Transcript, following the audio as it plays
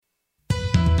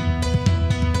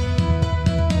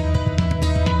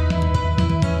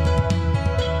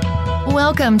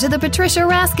Welcome to the Patricia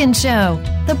Raskin Show,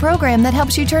 the program that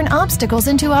helps you turn obstacles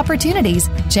into opportunities,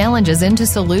 challenges into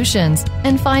solutions,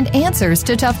 and find answers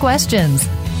to tough questions.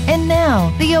 And now,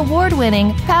 the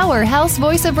award-winning powerhouse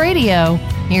voice of radio.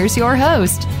 Here's your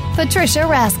host, Patricia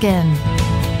Raskin.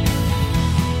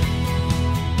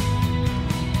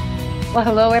 Well,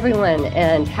 hello, everyone,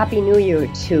 and Happy New Year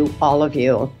to all of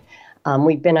you.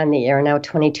 We've been on the air now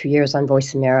 22 years on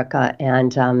Voice America,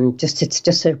 and it's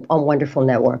just a wonderful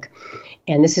network.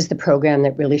 And this is the program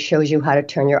that really shows you how to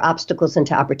turn your obstacles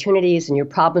into opportunities and your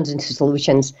problems into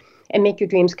solutions and make your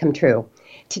dreams come true.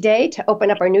 Today, to open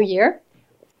up our new year,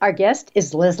 our guest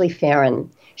is Leslie Farin.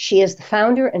 She is the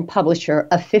founder and publisher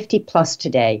of 50 Plus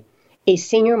Today, a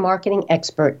senior marketing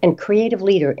expert and creative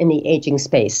leader in the aging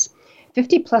space.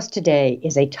 50 Plus Today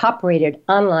is a top-rated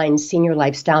online senior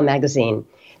lifestyle magazine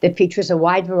that features a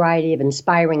wide variety of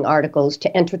inspiring articles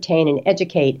to entertain and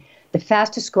educate the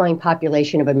fastest-growing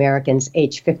population of Americans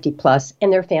age 50 plus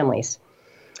and their families.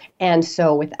 And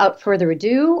so without further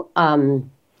ado,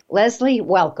 Leslie,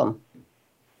 welcome.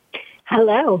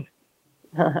 Hello.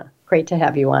 Great to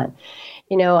have you on.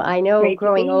 You know, I know Great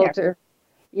growing older.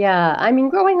 Yeah, I mean,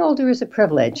 growing older is a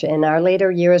privilege, and our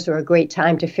later years are a great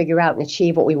time to figure out and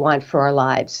achieve what we want for our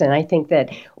lives. And I think that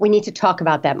we need to talk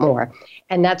about that more.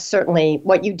 And that's certainly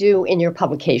what you do in your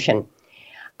publication.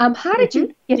 How did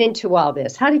you get into all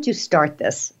this? How did you start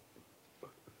this?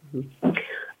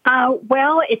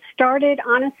 Well, it started,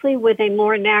 honestly, with a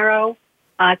more narrow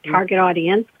target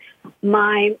audience.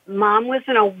 My mom was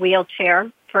in a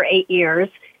wheelchair for 8 years,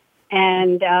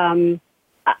 and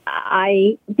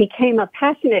I became a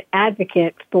passionate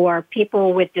advocate for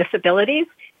people with disabilities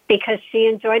because she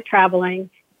enjoyed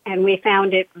traveling, and we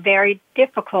found it very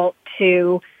difficult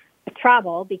to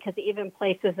travel because even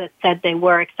places that said they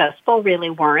were accessible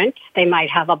really weren't. They might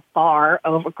have a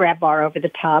grab bar over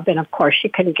the tub, and of course she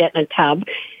couldn't get in a tub.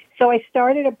 So I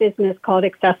started a business called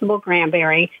Accessible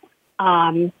Granbury,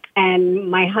 and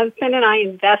my husband and I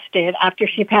invested, after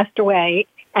she passed away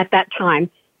at that time,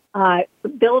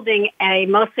 building a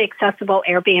mostly accessible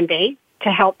Airbnb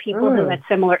to help people who had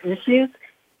similar issues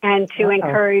and to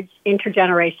encourage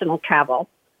intergenerational travel.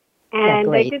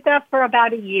 And I did that for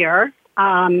about a year.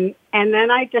 And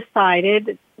then I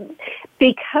decided,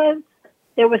 because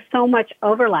there was so much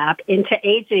overlap into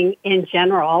aging in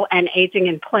general and aging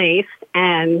in place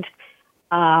and,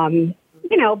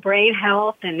 brain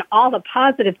health and all the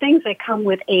positive things that come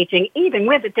with aging, even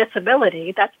with a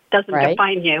disability, that doesn't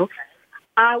define you.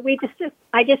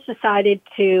 I just decided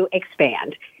to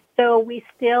expand. So we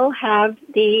still have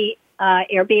the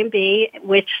Airbnb,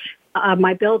 which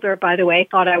my builder, by the way,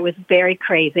 thought I was very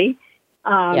crazy.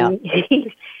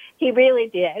 He really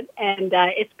did. And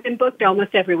it's been booked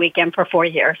almost every weekend for 4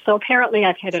 years. So apparently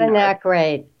I've hit a nerve. Isn't that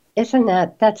great?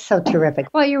 That's so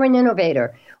terrific? Well, you're an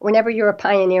innovator. Whenever you're a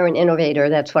pioneer and innovator,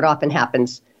 that's what often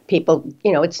happens. People,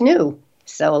 it's new.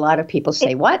 So a lot of people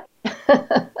say, what?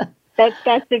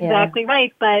 That's exactly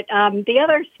right. But the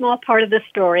other small part of the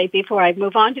story, before I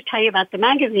move on to tell you about the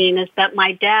magazine, is that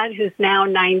my dad, who's now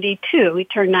 92, he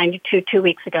turned 92 2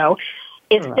 weeks ago,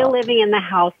 is still living in the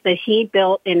house that he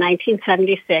built in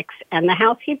 1976. And the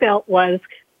house he built was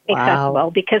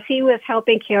accessible because he was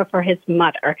helping care for his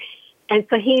mother. And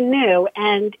so he knew,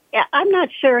 and I'm not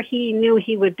sure he knew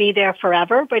he would be there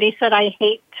forever, but he said, I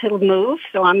hate to move,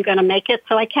 so I'm going to make it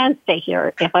so I can stay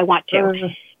here if I want to.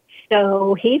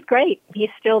 So he's great. He's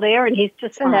still there, and he's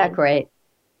just Isn't that great?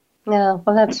 Yeah,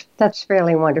 well, that's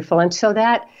really wonderful. And so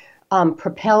that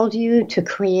propelled you to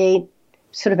create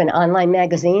sort of an online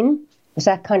magazine? Was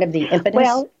that kind of the impetus?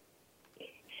 Well,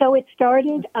 so it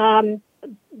started,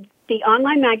 the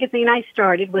online magazine I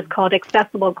started was called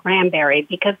Accessible Granbury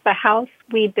because the house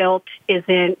we built is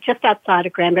in just outside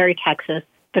of Granbury, Texas,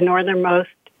 the northernmost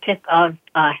tip of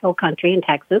hill country in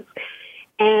Texas.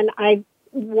 And I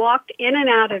walked in and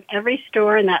out of every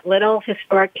store in that little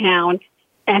historic town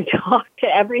and talked to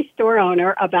every store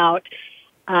owner about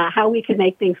how we could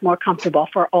make things more comfortable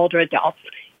for older adults.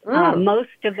 Most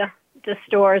of the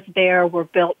stores there were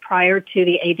built prior to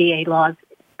the ADA laws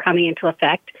coming into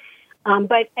effect.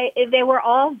 But they were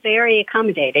all very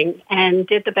accommodating and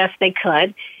did the best they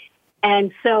could.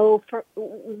 And so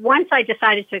once I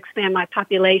decided to expand my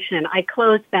population, I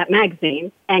closed that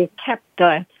magazine and kept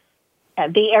the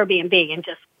Airbnb and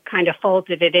just kind of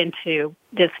folded it into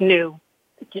this new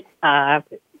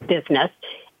business.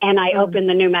 And I opened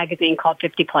the new magazine called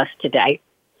 50 Plus Today.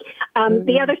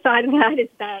 The other side of that is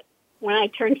that when I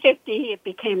turned 50, it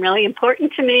became really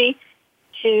important to me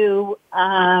to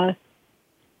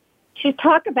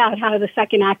talk about how the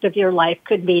second act of your life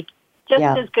could be just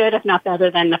as good, if not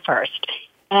better, than the first.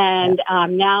 And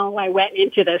now I went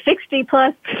into the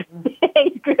 60-plus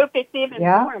age group. It's even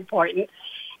more important.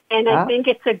 And I think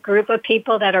it's a group of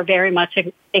people that are very much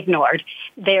ignored.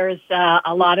 There's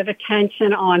a lot of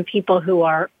attention on people who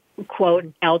are, quote,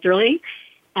 elderly,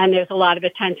 and there's a lot of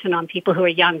attention on people who are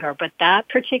younger. But that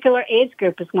particular age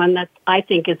group is one that I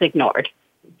think is ignored.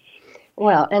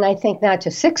 Well, and I think not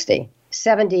just 60,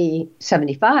 70,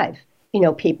 75.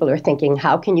 People are thinking,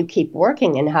 how can you keep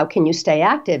working and how can you stay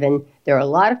active? And there are a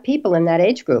lot of people in that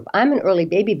age group. I'm an early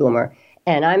baby boomer,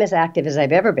 and I'm as active as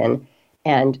I've ever been.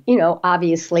 And,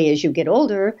 obviously, as you get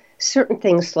older, certain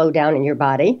things slow down in your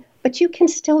body, but you can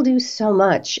still do so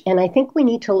much. And I think we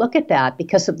need to look at that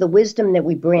because of the wisdom that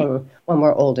we bring when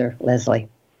we're older, Leslie.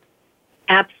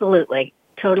 Absolutely.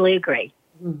 Totally agree.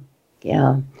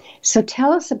 Yeah. So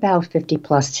tell us about 50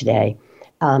 Plus today,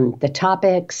 the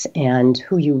topics and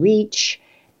who you reach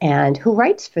and who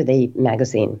writes for the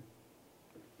magazine.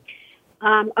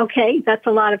 Okay, that's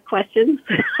a lot of questions.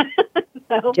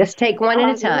 So, just take one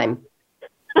at a time.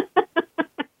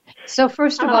 So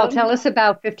first of all, tell us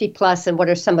about 50 Plus and what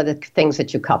are some of the things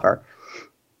that you cover?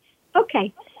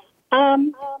 Okay.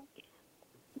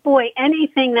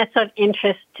 Anything that's of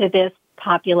interest to this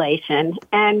population.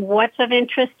 And what's of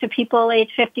interest to people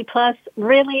age 50 plus?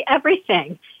 Really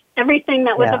everything. Everything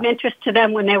that was of interest to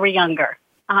them when they were younger.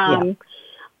 In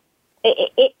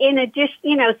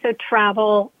addition, so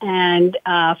travel and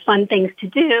fun things to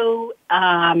do,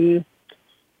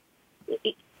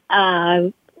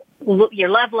 your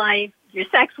love life, your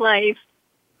sex life.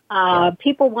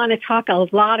 People want to talk a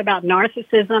lot about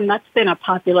narcissism. That's been a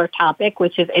popular topic,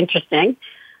 which is interesting.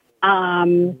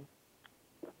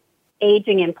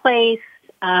 Aging in place,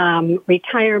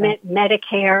 retirement,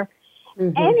 Medicare,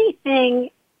 anything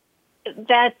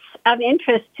that's of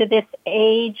interest to this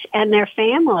age and their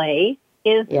family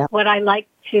is what I like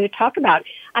to talk about.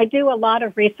 I do a lot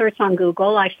of research on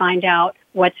Google. I find out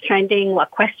what's trending,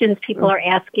 what questions people are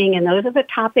asking, and those are the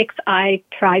topics I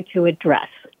try to address.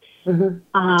 And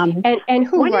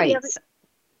who writes?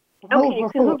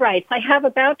 Who writes? I have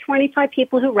about 25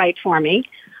 people who write for me.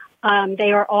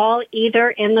 They are all either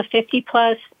in the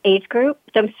 50-plus age group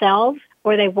themselves,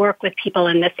 or they work with people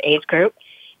in this age group.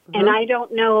 And I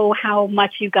don't know how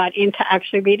much you got into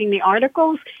actually reading the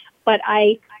articles, but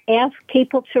I ask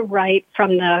people to write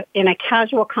in a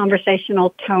casual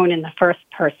conversational tone in the first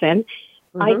person.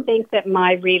 I think that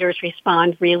my readers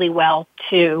respond really well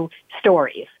to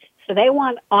stories. So they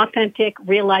want authentic,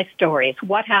 real-life stories.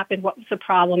 What happened? What was the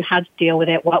problem? How to deal with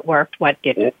it? What worked? What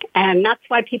didn't? And that's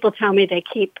why people tell me they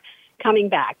keep coming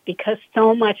back, because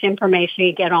so much information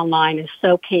you get online is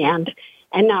so canned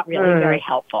and not really very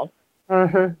helpful.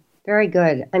 Very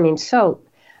good. I mean,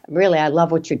 really, I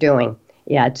love what you're doing.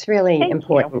 Yeah, it's really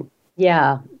important.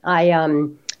 Yeah, I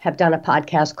have done a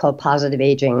podcast called Positive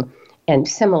Aging, and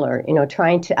similar,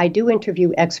 I do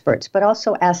interview experts, but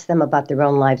also ask them about their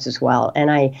own lives as well.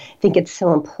 And I think it's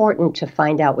so important to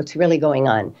find out what's really going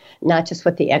on, not just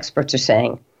what the experts are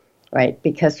saying, right?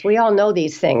 Because we all know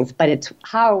these things, but it's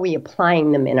how are we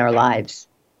applying them in our lives?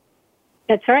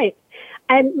 That's right.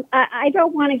 And I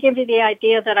don't want to give you the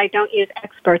idea that I don't use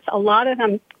experts. A lot of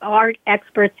them are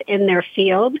experts in their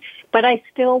field, but I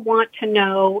still want to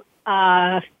know,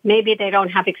 maybe they don't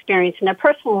have experience in their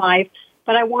personal life,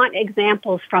 but I want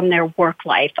examples from their work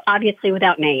life, obviously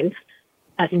without names,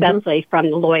 especially from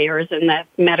the lawyers and the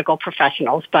medical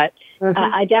professionals. But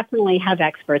I definitely have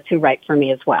experts who write for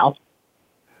me as well.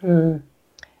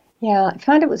 Yeah, I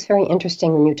found it was very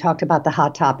interesting when you talked about the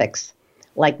hot topics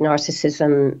like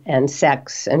narcissism and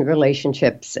sex and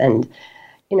relationships. And,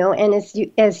 and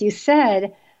as you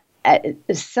said,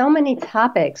 so many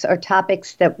topics are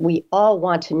topics that we all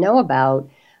want to know about.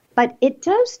 But it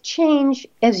does change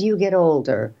as you get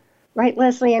older, right,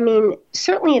 Leslie? I mean,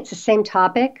 certainly it's the same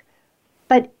topic,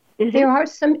 but there are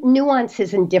some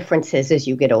nuances and differences as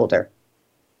you get older.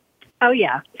 Oh,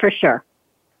 yeah, for sure.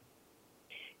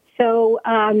 So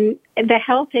the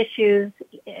health issues,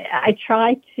 I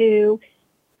try to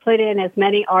put in as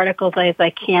many articles as I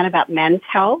can about men's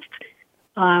health.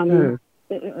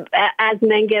 As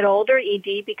men get older,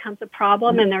 ED becomes a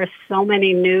problem, and there are so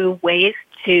many new ways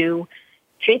to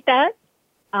treat that,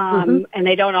 and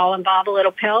they don't all involve a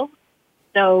little pill.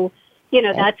 So,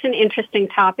 that's an interesting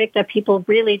topic that people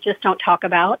really just don't talk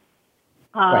about.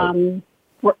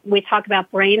 We talk about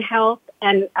brain health,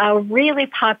 and a really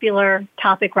popular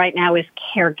topic right now is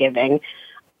caregiving.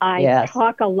 I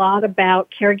talk a lot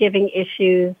about caregiving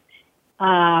issues,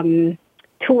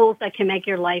 tools that can make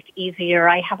your life easier.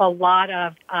 I have a lot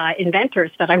of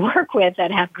inventors that I work with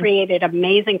that have created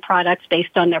amazing products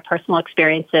based on their personal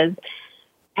experiences.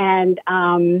 And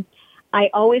I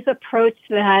always approach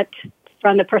that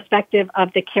from the perspective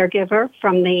of the caregiver,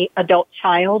 from the adult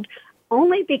child,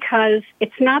 only because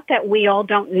it's not that we all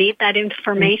don't need that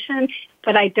information,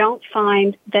 but I don't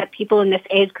find that people in this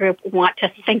age group want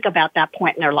to think about that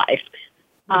point in their life.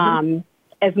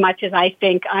 As much as I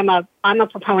think I'm a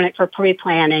proponent for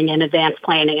pre-planning and advanced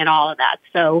planning and all of that.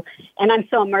 So, and I'm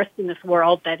so immersed in this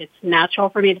world that it's natural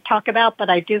for me to talk about, but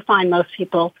I do find most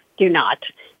people do not.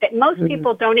 That most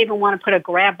people don't even want to put a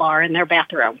grab bar in their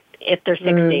bathroom if they're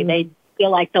 60. They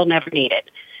feel like they'll never need it.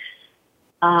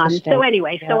 So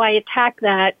anyway, so I attack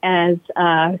that as,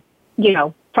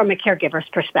 from a caregiver's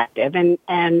perspective.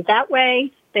 And that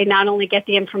way, they not only get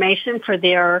the information for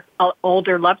their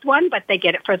older loved one, but they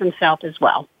get it for themselves as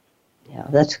well. Yeah,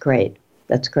 that's great.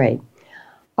 That's great.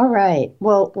 All right.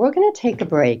 Well, we're going to take a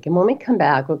break. And when we come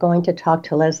back, we're going to talk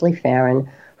to Leslie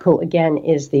Farin, who, again,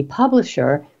 is the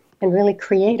publisher and really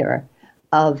creator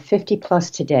of 50 Plus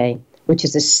Today, which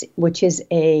is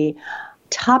a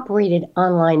top-rated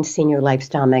online senior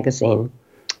lifestyle magazine.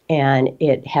 And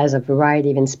it has a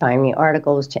variety of inspiring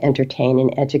articles to entertain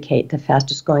and educate the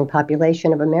fastest-growing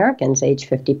population of Americans age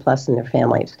 50 plus and their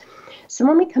families. So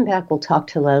when we come back, we'll talk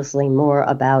to Leslie more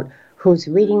about who's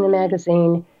reading the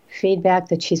magazine, feedback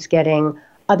that she's getting,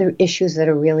 other issues that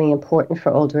are really important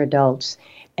for older adults,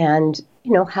 and,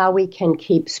 how we can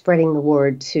keep spreading the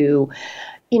word to,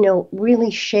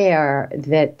 really share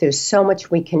that there's so much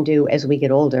we can do as we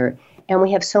get older. And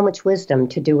we have so much wisdom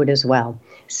to do it as well.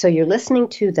 So you're listening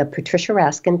to the Patricia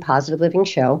Raskin Positive Living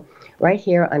Show right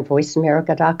here on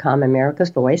voiceamerica.com, America's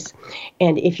Voice.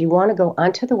 And if you want to go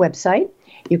onto the website,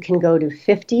 you can go to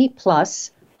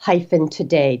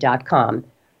 50plus-today.com,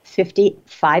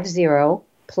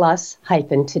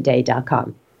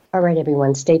 50plus-today.com. All right,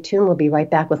 everyone, stay tuned. We'll be right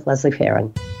back with Leslie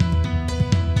Farin.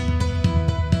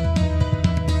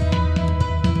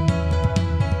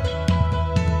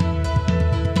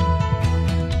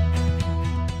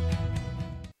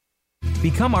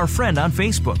 Become our friend on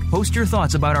Facebook. Post your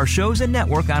thoughts about our shows and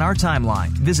network on our timeline.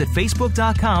 Visit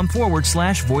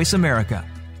facebook.com/Voice America.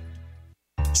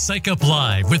 Psych Up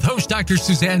Live with host Dr.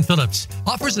 Suzanne Phillips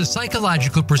offers a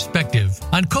psychological perspective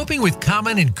on coping with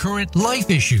common and current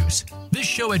life issues. This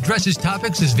show addresses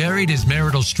topics as varied as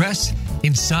marital stress,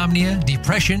 insomnia,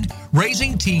 depression,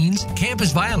 raising teens,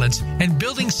 campus violence, and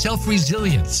building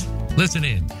self-resilience. Listen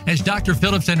in as Dr.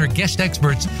 Phillips and her guest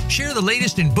experts share the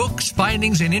latest in books,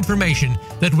 findings, and information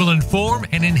that will inform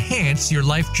and enhance your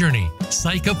life journey.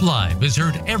 Psych Up Live is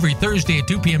heard every Thursday at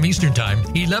 2 p.m. Eastern Time,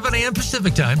 11 a.m.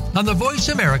 Pacific Time on the Voice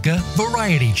America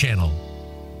Variety Channel.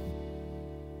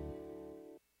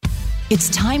 It's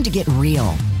time to get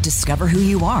real, discover who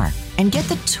you are, and get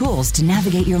the tools to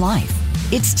navigate your life.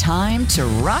 It's time to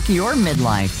rock your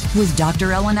midlife with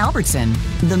Dr. Ellen Albertson,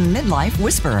 the Midlife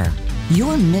Whisperer.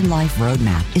 Your midlife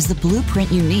roadmap is the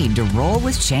blueprint you need to roll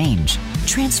with change,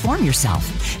 transform yourself,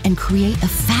 and create a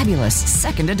fabulous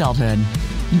second adulthood.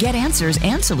 Get answers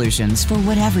and solutions for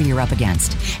whatever you're up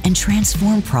against and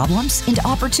transform problems into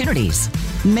opportunities.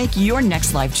 Make your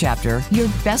next life chapter your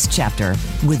best chapter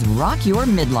with Rock Your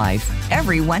Midlife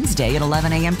every Wednesday at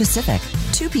 11 a.m. Pacific,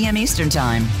 2 p.m. Eastern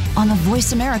Time on the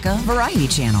Voice America Variety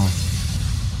Channel.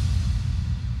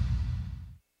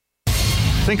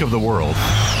 Think of the world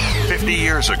 50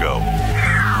 years ago.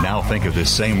 Now think of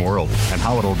this same world and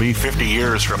how it'll be 50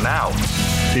 years from now.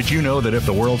 Did you know that if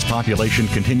the world's population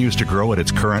continues to grow at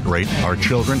its current rate, our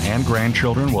children and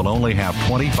grandchildren will only have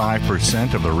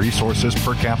 25% of the resources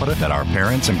per capita that our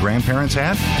parents and grandparents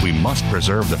had? We must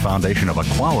preserve the foundation of a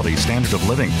quality standard of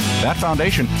living. That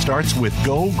foundation starts with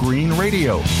Go Green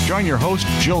Radio. Join your host,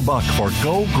 Jill Buck, for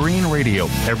Go Green Radio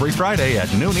every Friday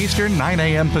at noon Eastern, 9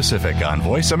 a.m. Pacific on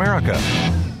Voice America.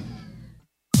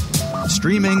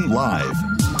 Streaming live,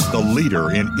 the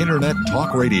leader in Internet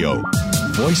talk radio,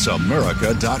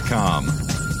 voiceamerica.com.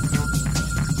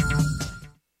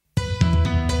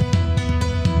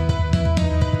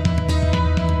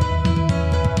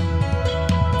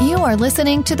 You are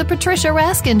listening to The Patricia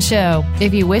Raskin Show.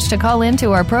 If you wish to call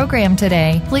into our program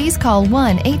today, please call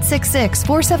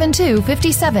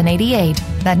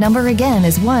 1-866-472-5788. That number again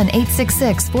is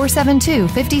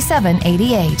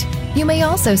 1-866-472-5788. You may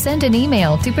also send an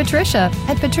email to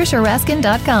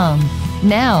patricia@patriciaraskin.com.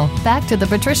 Now, back to The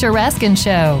Patricia Raskin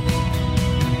Show.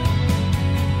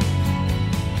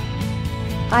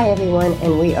 Hi, everyone,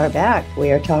 and we are back.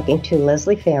 We are talking to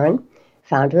Leslie Farin,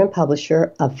 founder and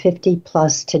publisher of 50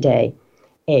 Plus Today,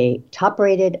 a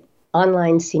top-rated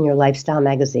online senior lifestyle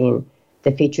magazine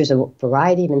that features a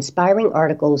variety of inspiring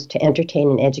articles to entertain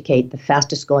and educate the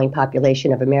fastest-growing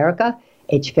population of America,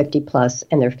 age 50 plus,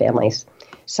 and their families.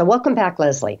 So welcome back,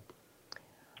 Leslie.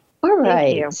 All right.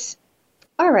 Thank you.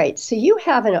 All right. So you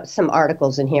have some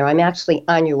articles in here. I'm actually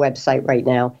on your website right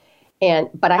now.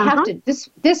 But I have to,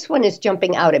 this one is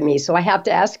jumping out at me, so I have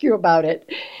to ask you about it.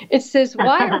 It says,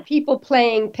 why are people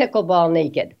playing pickleball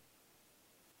naked?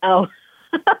 Oh,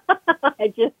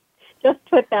 I just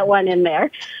put that one in there.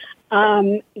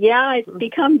 It's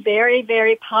become very,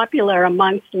 very popular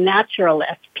amongst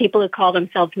naturalists, people who call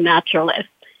themselves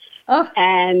naturalists. Oh.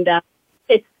 And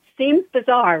it seems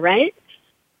bizarre, right?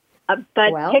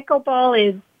 But pickleball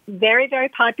is very, very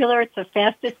popular. It's the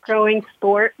fastest growing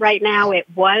sport right now. It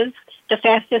was the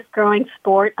fastest growing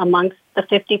sport amongst the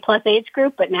 50-plus age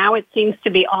group, but now it seems to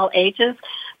be all ages.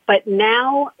 But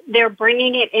now they're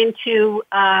bringing it into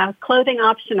clothing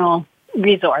optional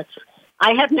resorts.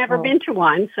 I have never been to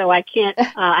one, so I can't,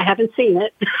 I haven't seen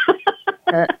it.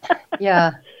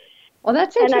 Yeah. Well,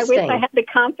 that's interesting. And I wish I had the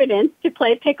confidence to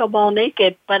play pickleball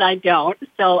naked, but I don't.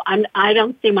 So I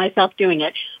don't see myself doing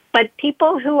it. But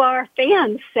people who are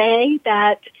fans say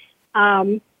that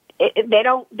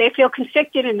they feel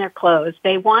constricted in their clothes.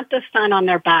 They want the sun on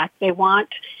their back. They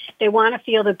want to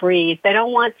feel the breeze. They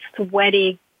don't want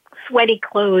sweaty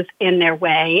clothes in their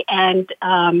way. And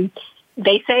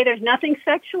they say there's nothing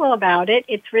sexual about it.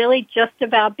 It's really just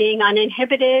about being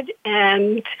uninhibited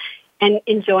and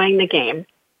enjoying the game.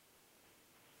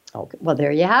 Okay. Well,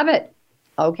 there you have it.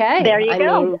 Okay. There you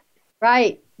go.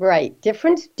 Right.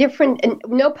 Different, and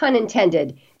no pun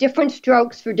intended, different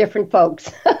strokes for different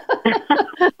folks.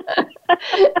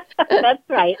 That's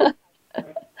right.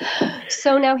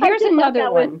 So now here's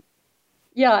another one.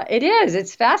 Yeah, it is.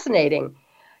 It's fascinating.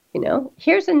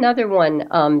 Here's another one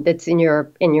that's in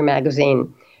your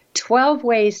magazine. 12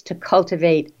 ways to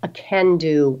cultivate a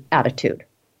can-do attitude.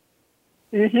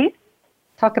 Mm-hmm.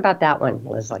 Talk about that one,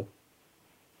 Leslie.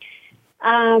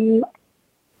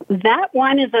 That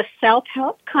one is a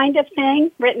self-help kind of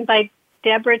thing written by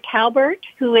Deborah Talbert,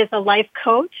 who is a life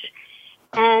coach.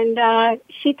 And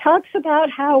she talks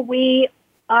about how we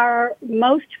are,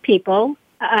 most people,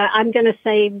 I'm going to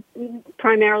say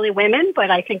primarily women, but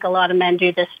I think a lot of men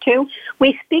do this too.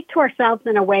 We speak to ourselves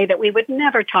in a way that we would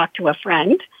never talk to a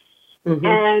friend. Mm-hmm.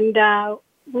 And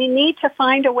we need to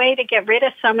find a way to get rid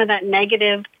of some of that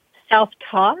negative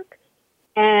self-talk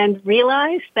and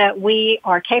realize that we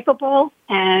are capable.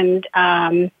 And,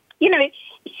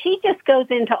 she just goes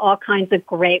into all kinds of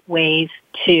great ways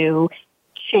to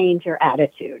change your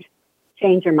attitude,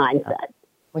 change your mindset.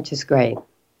 Which is great.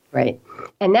 Right.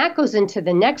 And that goes into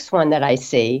the next one that I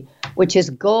see, which is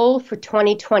goal for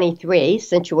 2023,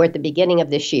 since you were at the beginning of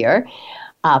this year,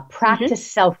 practice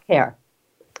self-care.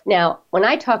 Now, when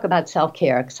I talk about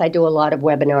self-care, because I do a lot of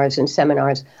webinars and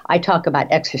seminars, I talk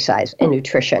about exercise and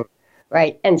nutrition,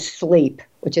 right? And sleep,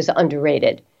 which is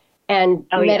underrated, and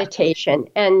meditation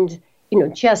and,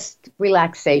 just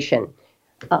relaxation.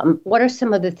 What are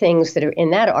some of the things that are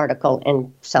in that article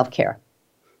in self-care?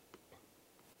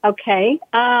 Okay.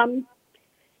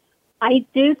 I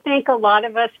do think a lot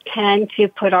of us tend to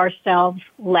put ourselves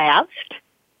last,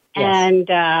 and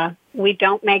we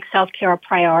don't make self-care a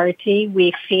priority.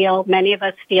 Many of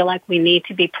us feel like we need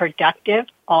to be productive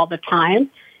all the time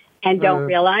and don't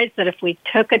realize that if we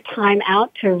took a time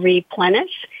out to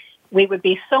replenish, we would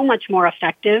be so much more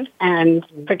effective and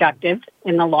productive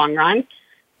in the long run.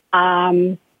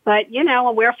 But,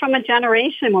 we're from a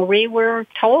generation where we were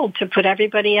told to put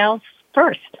everybody else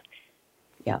first.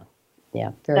 Yeah.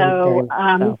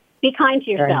 So be kind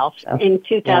to yourself in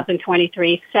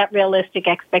 2023. Set realistic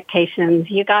expectations.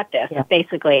 You got this,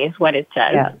 basically, is what it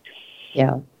says.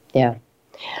 Yeah.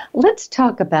 Let's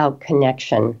talk about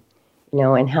connection,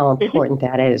 and how important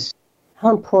that is. How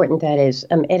important that is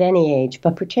at any age,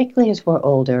 but particularly as we're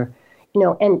older.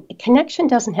 And connection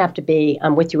doesn't have to be,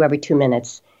 I'm with you every 2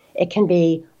 minutes. It can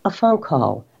be a phone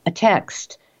call, a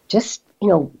text, just,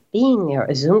 being there,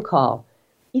 a Zoom call.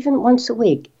 Even once a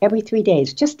week, every 3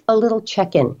 days, just a little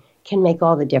check-in can make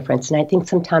all the difference. And I think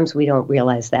sometimes we don't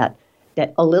realize that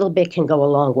a little bit can go a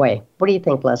long way. What do you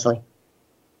think, Leslie?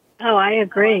 Oh, I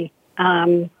agree.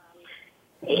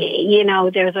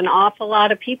 There's an awful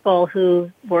lot of people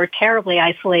who were terribly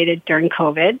isolated during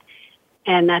COVID,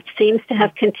 and that seems to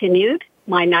have continued,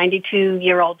 my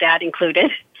 92-year-old dad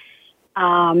included.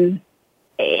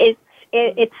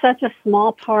 It's such a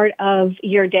small part of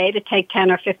your day to take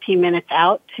 10 or 15 minutes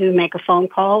out to make a phone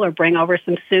call or bring over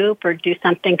some soup or do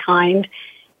something kind.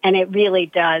 And it really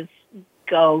does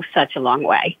go such a long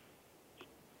way.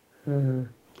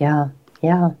 Yeah.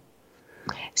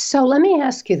 So let me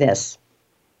ask you this.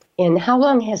 How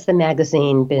long has the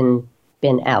magazine been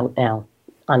out now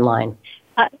online?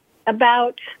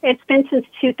 It's been since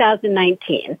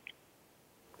 2019.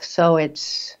 So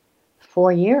it's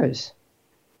 4 years.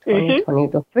 3 years.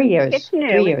 It's new.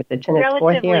 3 years. It's in its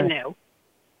fourth year. Relatively new.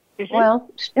 Well,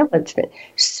 still, it's been.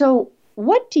 So,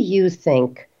 what do you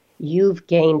think you've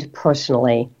gained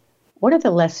personally? What are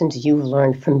the lessons you've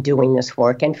learned from doing this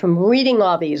work and from reading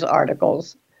all these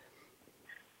articles?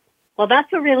 Well,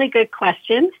 that's a really good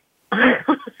question.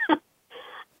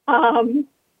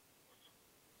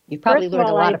 You've probably learned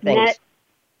a lot of things.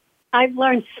 I've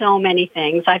learned so many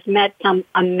things. I've met some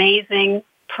amazing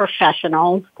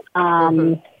professionals.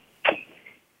 I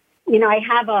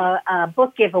have a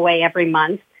book giveaway every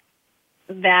month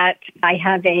that I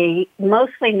have a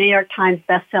mostly New York Times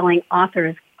bestselling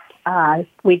authors.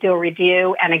 We do a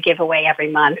review and a giveaway every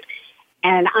month.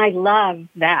 And I love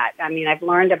that. I mean, I've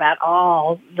learned about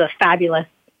all the fabulous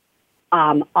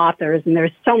authors, and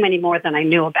there's so many more than I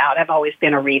knew about. I've always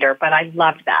been a reader, but I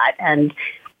loved that. And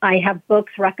I have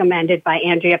books recommended by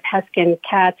Andrea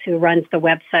Peskin-Katz, who runs the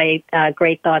website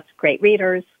Great Thoughts, Great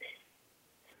Readers.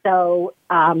 So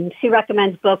she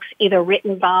recommends books either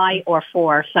written by or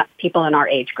for some people in our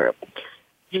age group.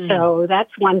 So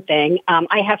that's one thing.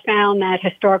 I have found that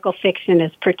historical fiction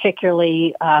is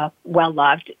particularly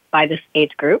well-loved by this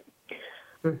age group.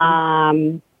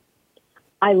 I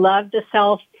love the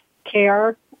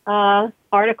self-care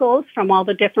articles from all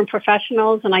the different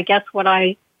professionals, and I guess one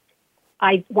of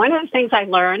the things I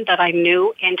learned that I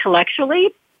knew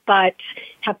intellectually but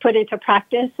have put into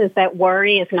practice is that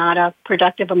worry is not a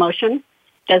productive emotion.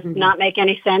 Does not make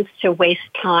any sense to waste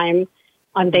time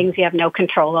on things you have no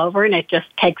control over, and it just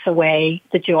takes away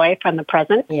the joy from the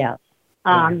present.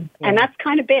 And that's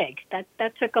kind of big.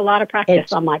 That took a lot of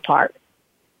practice on my part.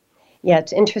 Yeah,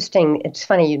 it's interesting. It's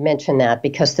funny you mentioned that,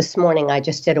 because this morning I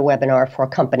just did a webinar for a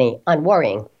company on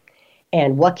worrying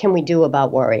and what can we do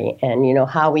about worry, and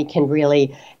how we can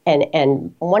really,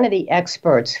 and one of the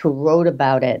experts who wrote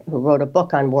about it, who wrote a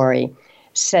book on worry,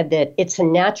 said that it's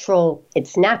natural,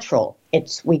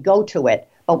 we go to it,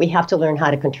 but we have to learn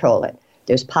how to control it.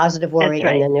 There's positive worry,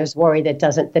 and then there's worry that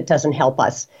doesn't help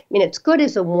us. I mean, it's good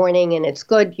as a warning, and it's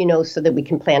good, so that we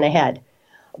can plan ahead.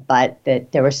 But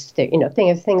that there are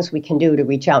things we can do to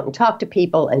reach out and talk to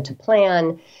people, and to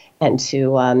plan, and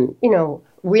to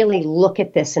really look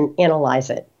at this and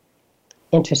analyze it.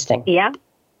 Interesting. Yeah,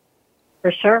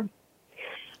 for sure.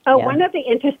 One of the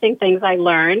interesting things I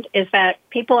learned is that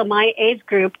people in my age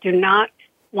group do not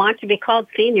want to be called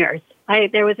seniors.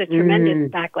 There was a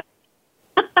tremendous backlash.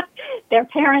 Their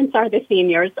parents are the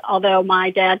seniors, although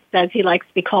my dad says he likes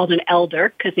to be called an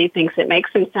elder because he thinks it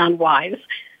makes him sound wise.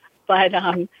 But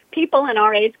people in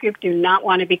our age group do not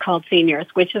want to be called seniors,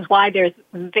 which is why there's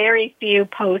very few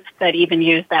posts that even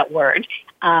use that word.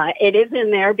 It is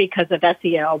in there because of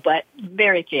SEO, but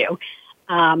very few.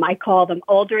 I call them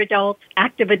older adults,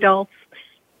 active adults.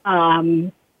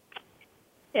 There's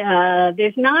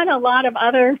not a lot of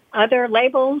other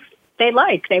labels they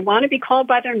like. They want to be called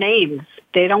by their names.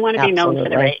 They don't want to be known for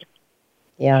their age.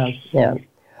 Yeah.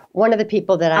 One of the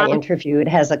people that I interviewed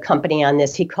has a company on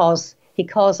this. He calls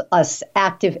us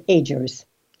active agers.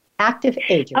 Active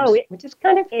agers, which is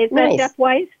kind of nice. Is that Jeff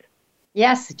Weiss?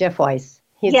 Yes, Jeff Weiss.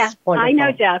 He's wonderful. I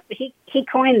know Jeff. He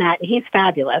coined that. He's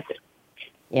fabulous.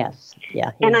 Yes,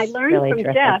 yeah. And I learned really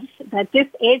from Jeff that this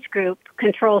age group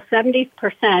controls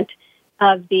 70%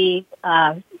 of the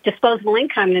disposable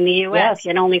income in the U.S.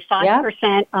 and only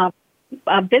 5%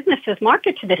 of businesses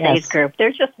market to this age group.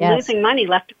 They're just losing money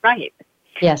left and right.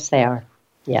 Yes, they are.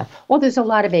 Yeah. Well, there's a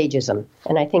lot of ageism,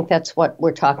 and I think that's what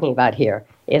we're talking about here,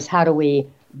 is how do we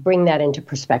bring that into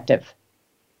perspective,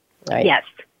 right? Yes.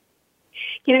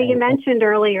 You mentioned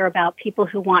earlier about people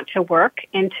who want to work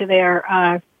into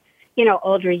their,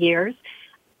 older years.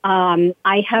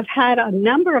 I have had a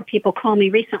number of people call me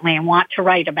recently and want to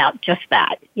write about just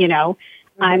that.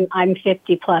 I'm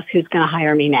 50 plus, who's going to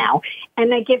hire me now?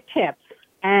 And they give tips.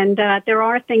 And there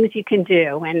are things you can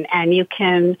do, and you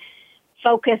can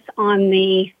focus on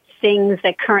the things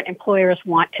that current employers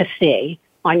want to see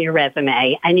on your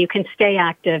resume, and you can stay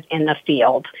active in the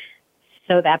field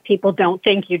so that people don't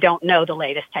think you don't know the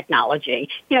latest technology.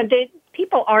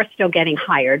 People are still getting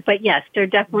hired, but yes, there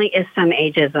definitely is some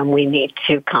ageism we need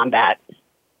to combat.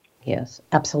 Yes,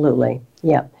 absolutely.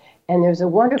 Yeah. And there's a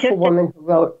wonderful woman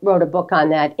who wrote a book on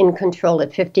that, In Control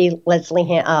at 50,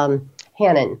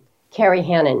 Carrie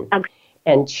Hannon. Okay.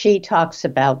 And she talks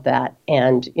about that,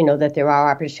 and, that there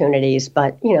are opportunities,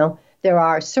 but, there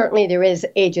is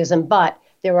ageism, but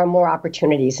there are more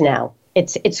opportunities now.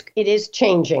 It is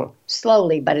changing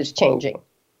slowly, but it's changing.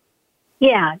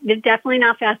 Yeah, it's definitely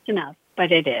not fast enough,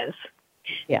 but it is.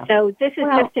 Yeah. So this is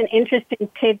just an interesting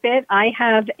tidbit. I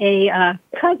have a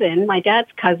cousin, my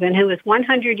dad's cousin, who is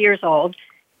 100 years old.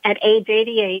 At age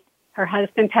 88, her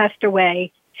husband passed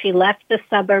away, She left the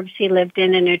suburbs she lived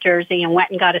in New Jersey and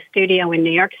went and got a studio in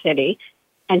New York City.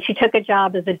 And she took a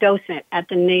job as a docent at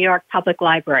the New York Public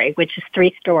Library, which is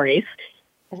 3 stories.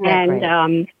 Isn't that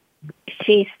great?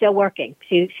 She's still working.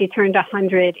 She turned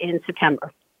 100 in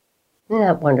September. Isn't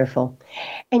that wonderful?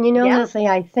 And Leslie,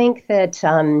 I think that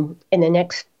in the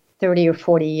next 30 or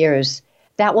 40 years,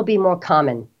 that will be more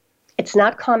common. It's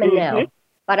not common now,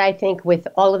 but I think with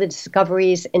all of the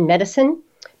discoveries in medicine,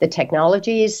 the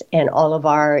technologies, and all of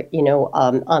our,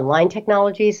 online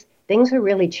technologies, things are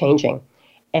really changing.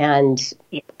 And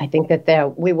I think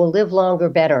that we will live longer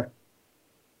better.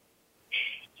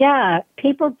 Yeah,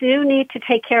 people do need to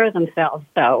take care of themselves,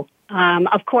 though.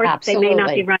 Of course, Absolutely. They may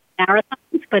not be running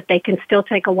marathons, but they can still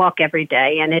take a walk every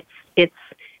day, and it's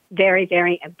very,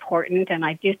 very important. And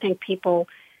I do think people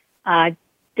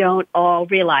don't all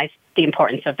realize the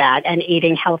importance of that and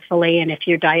eating healthfully. And if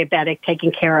you're diabetic,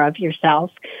 taking care of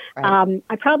yourself. Right.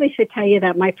 I probably should tell you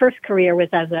that my first career was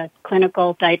as a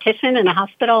clinical dietitian in a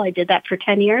hospital. I did that for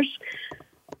 10 years.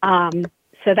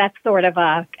 So that's sort of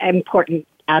an important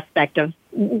aspect of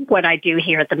what I do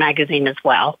here at the magazine as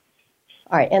well.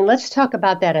 All right, and let's talk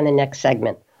about that in the next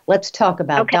segment. Let's talk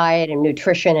about diet and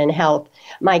nutrition and health.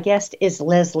 My guest is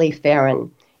Leslie Farin,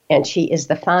 and she is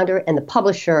the founder and the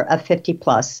publisher of 50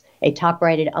 Plus, a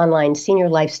top-rated online senior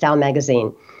lifestyle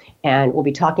magazine. And we'll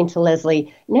be talking to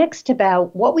Leslie next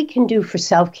about what we can do for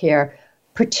self-care,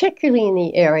 particularly in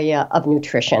the area of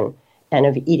nutrition and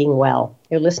of eating well.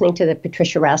 You're listening to the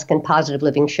Patricia Raskin Positive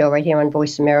Living Show right here on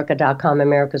VoiceAmerica.com,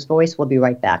 America's Voice. We'll be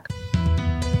right back.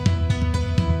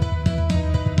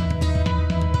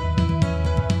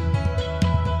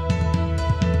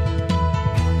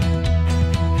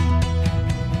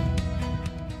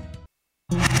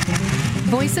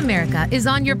 Voice America is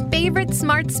on your favorite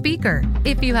smart speaker.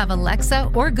 If you have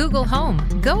Alexa or Google Home,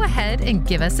 go ahead and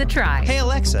give us a try. Hey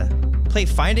Alexa, play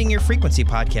Finding Your Frequency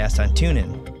podcast on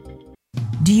TuneIn.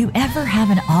 Do you ever have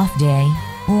an off day?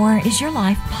 Or is your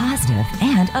life positive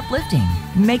and uplifting?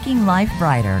 Making Life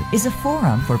Brighter is a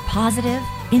forum for positive,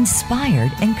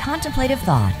 inspired, and contemplative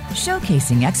thought,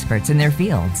 showcasing experts in their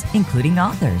fields, including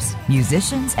authors,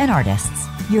 musicians, and artists.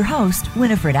 Your host,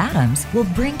 Winifred Adams, will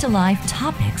bring to life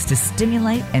topics to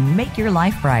stimulate and make your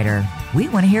life brighter. We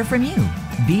want to hear from you.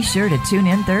 Be sure to tune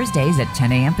in Thursdays at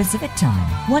 10 a.m. Pacific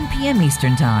Time, 1 p.m.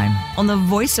 Eastern Time on the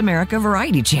Voice America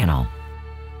Variety Channel.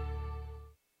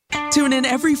 Tune in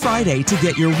every Friday to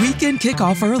get your weekend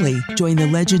kickoff early. Join the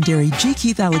legendary G.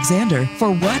 Keith Alexander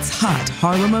for What's Hot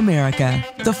Harlem America.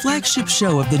 The flagship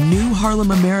show of the new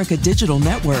Harlem America Digital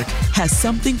Network has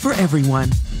something for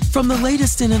everyone. From the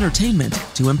latest in entertainment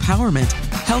to empowerment,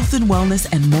 health and wellness,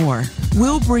 and more,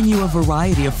 we'll bring you a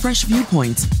variety of fresh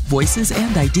viewpoints, voices,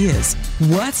 and ideas.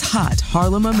 What's Hot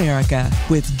Harlem America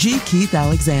with G. Keith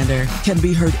Alexander can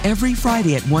be heard every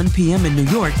Friday at 1 p.m. in New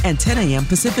York and 10 a.m.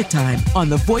 Pacific Time on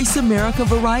the Voice America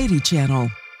Variety Channel.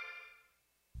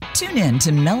 Tune in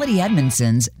to Melody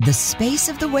Edmondson's The Space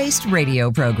of the Waist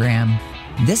radio program.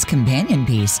 This companion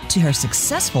piece to her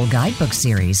successful guidebook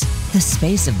series, The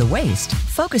Space of the Waist,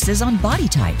 focuses on body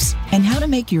types and how to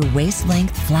make your waist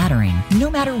length flattering, no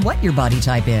matter what your body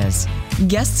type is.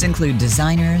 Guests include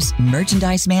designers,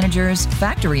 merchandise managers,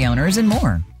 factory owners, and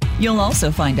more. You'll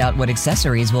also find out what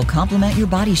accessories will complement your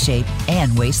body shape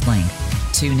and waist length.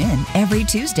 Tune in every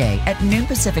Tuesday at noon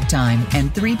Pacific Time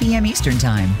and 3 p.m. Eastern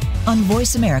Time on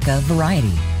Voice America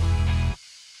Variety.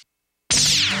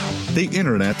 The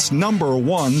Internet's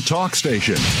 #1 talk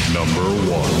station.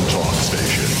 #1 talk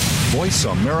station.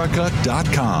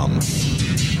 VoiceAmerica.com.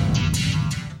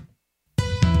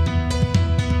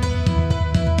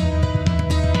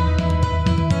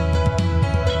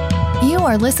 You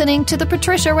are listening to The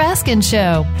Patricia Raskin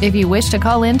Show. If you wish to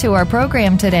call into our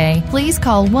program today, please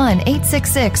call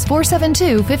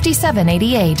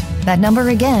 1-866-472-5788. That number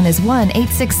again is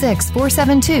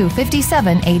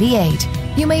 1-866-472-5788.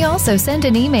 You may also send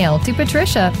an email to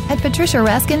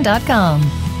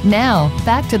patricia@patriciaraskin.com. Now,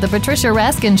 back to The Patricia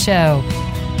Raskin Show.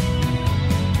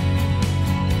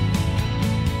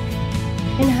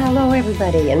 And hello,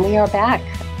 everybody, and we are back.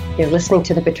 You're listening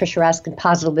to the Patricia Raskin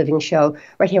Positive Living Show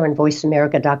right here on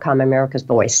VoiceAmerica.com, America's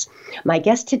Voice. My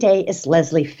guest today is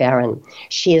Leslie Farin.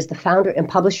 She is the founder and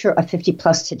publisher of 50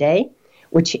 Plus Today,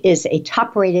 which is a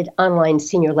top-rated online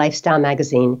senior lifestyle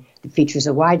magazine that features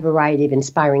a wide variety of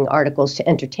inspiring articles to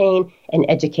entertain and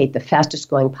educate the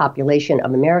fastest-growing population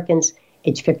of Americans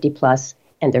age 50 plus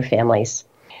and their families.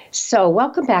 So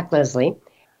welcome back, Leslie.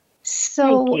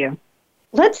 So, thank you.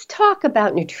 Let's talk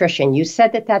about nutrition. You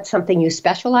said that that's something you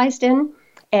specialized in,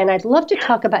 and I'd love to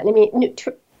talk about,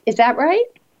 is that right?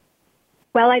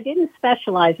 Well, I didn't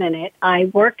specialize in it. I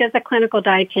worked as a clinical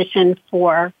dietitian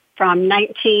from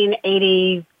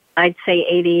 1980, I'd say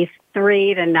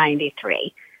 83 to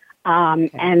 93.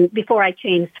 And before I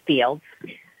changed fields.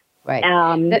 Right.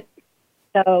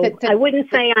 I wouldn't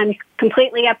say I'm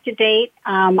completely up to date.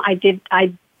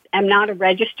 I am not a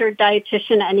registered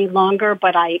dietitian any longer,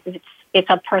 but it's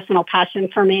a personal passion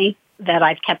for me that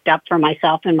I've kept up for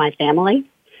myself and my family.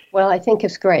 Well, I think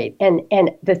it's great. And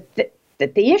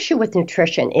the issue with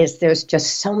nutrition is there's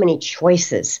just so many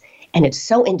choices, and it's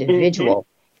so individual,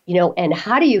 and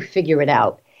how do you figure it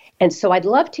out? And so I'd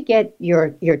love to get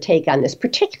your take on this,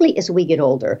 particularly as we get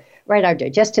older, right? Our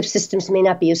digestive systems may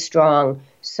not be as strong,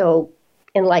 so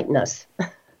enlighten us.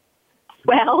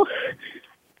 Well,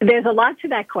 there's a lot to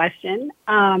that question.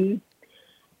 I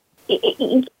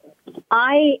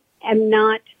am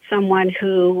not someone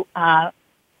who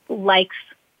likes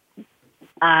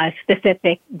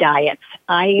specific diets.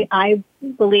 I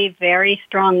believe very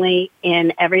strongly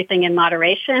in everything in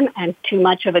moderation, and too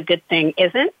much of a good thing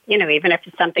isn't. Even if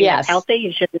it's something that's healthy,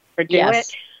 you shouldn't overdo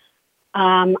it.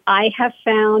 I have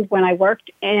found when I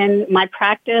worked in my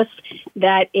practice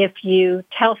that if you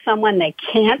tell someone they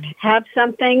can't have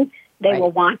something, they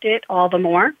will want it all the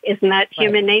more. Isn't that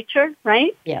human nature,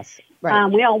 right? Yes. Right.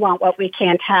 We all want what we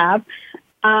can't have.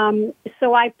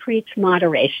 So I preach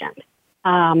moderation.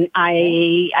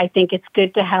 I think it's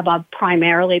good to have a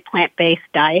primarily plant-based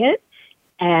diet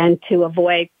and to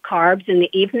avoid carbs in the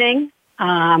evening.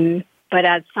 But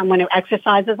as someone who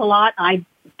exercises a lot, I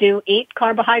do eat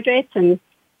carbohydrates, and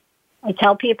I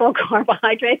tell people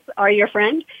carbohydrates are your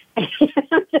friend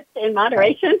just in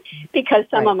moderation, because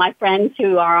some of my friends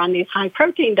who are on these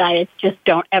high-protein diets just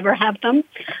don't ever have them.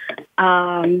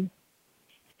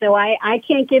 So I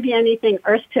can't give you anything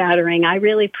earth-shattering. I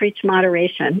really preach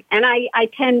moderation. And I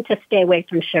tend to stay away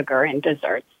from sugar and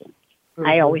desserts. Mm-hmm.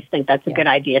 I always think that's a good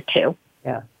idea, too.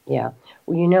 Yeah.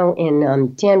 Well,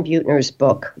 in Dan Buettner's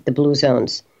book, The Blue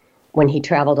Zones, when he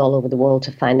traveled all over the world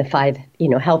to find the 5,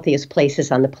 healthiest places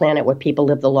on the planet where people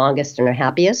live the longest and are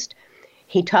happiest,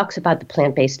 he talks about the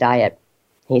plant-based diet.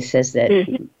 He says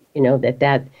that,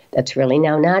 that's really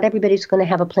now not everybody's going to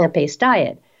have a plant-based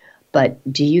diet. But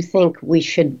do you think we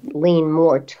should lean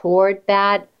more toward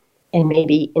that and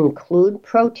maybe include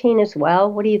protein as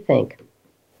well? What do you think?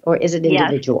 Or is it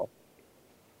individual? Yes.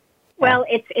 Well,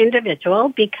 it's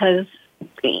individual because,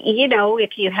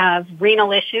 if you have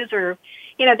renal issues or,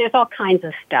 there's all kinds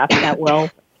of stuff that will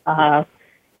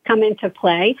come into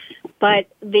play. But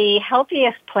the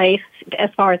healthiest place, as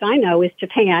far as I know, is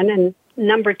Japan, and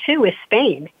number 2 is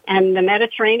Spain. And the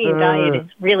Mediterranean diet is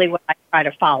really what I try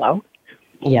to follow.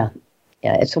 Yeah,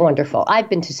 it's wonderful. I've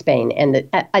been to Spain, and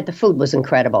the food was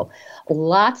incredible.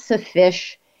 Lots of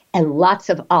fish and lots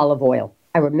of olive oil.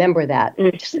 I remember that.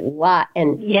 Just a lot,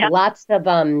 and lots of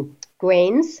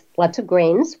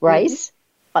grains, rice,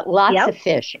 but lots of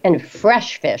fish, and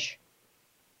fresh fish.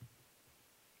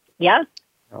 Yeah.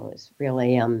 It was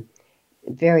really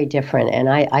very different, and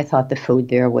I thought the food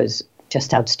there was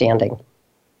just outstanding.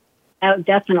 Oh,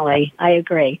 definitely. I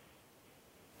agree.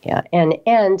 Yeah,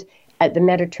 and the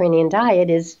Mediterranean diet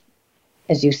is,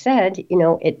 as you said,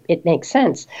 it makes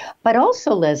sense. But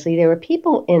also, Leslie, there are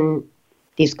people in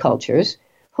these cultures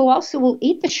who also will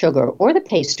eat the sugar or the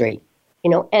pastry,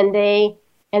 and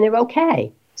they're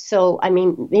okay. So,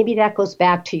 maybe that goes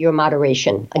back to your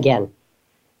moderation again.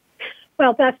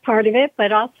 Well, that's part of it.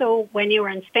 But also, when you were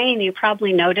in Spain, you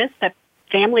probably noticed that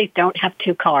families don't have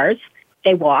 2 cars.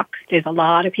 They walk. There's a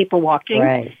lot of people walking.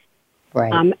 Right.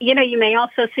 You may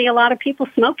also see a lot of people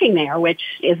smoking there, which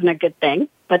isn't a good thing,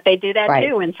 but they do that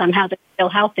too, and somehow they're still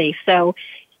healthy. So,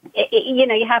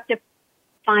 you have to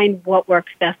find what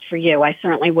works best for you. I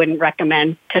certainly wouldn't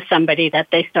recommend to somebody that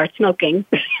they start smoking,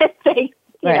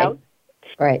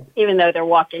 even though they're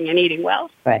walking and eating well.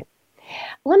 Right.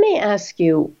 Let me ask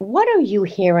you, what are you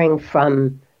hearing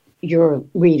from your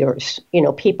readers,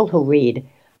 people who read,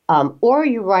 or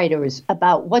your writers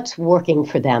about what's working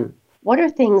for them? What are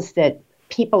things that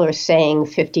people are saying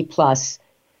 50 plus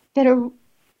that are,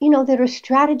 that are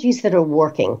strategies that are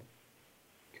working?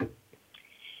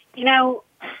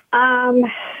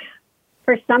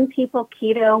 For some people,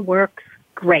 keto works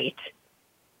great.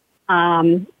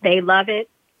 They love it.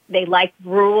 They like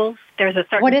rules. There's a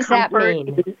certain What does that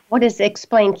mean?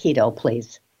 Explain keto,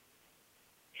 please.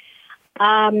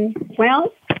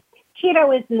 Well,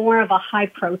 keto is more of a high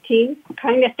protein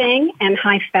kind of thing and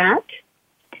high fat.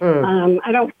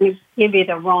 I don't want to give you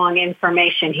the wrong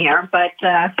information here, but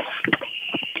to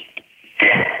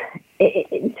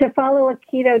follow a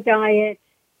keto diet,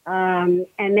 and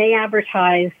they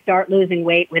advertise start losing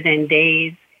weight within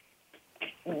days,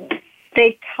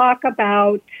 they talk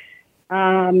about,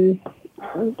 mostly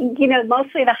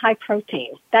the high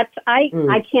protein.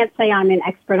 I can't say I'm an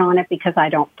expert on it because I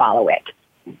don't follow it.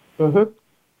 Mm-hmm.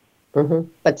 Mm-hmm.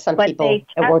 But people,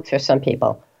 it works for some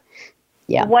people.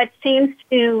 Yeah. What seems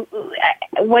to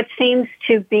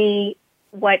be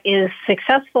what is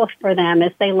successful for them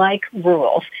is they like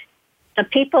rules. The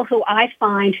people who I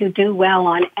find who do well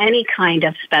on any kind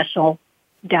of special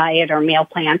diet or meal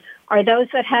plan are those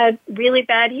that had really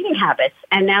bad eating habits.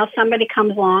 And now somebody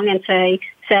comes along and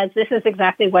says, this is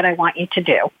exactly what I want you to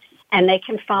do. And they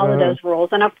can follow those rules.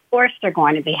 And of course, they're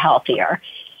going to be healthier.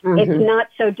 Mm-hmm. It's not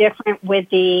so different with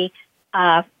the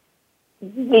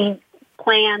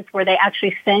plans where they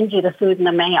actually send you the food in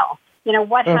the mail.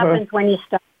 What happens when you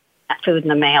start that food in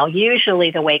the mail?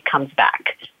 Usually the weight comes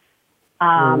back.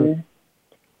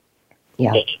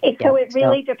 So it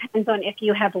really depends on if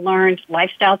you have learned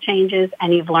lifestyle changes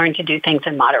and you've learned to do things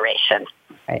in moderation.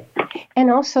 Right.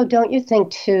 And also, don't you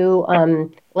think, too,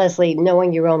 Leslie,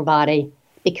 knowing your own body,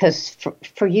 because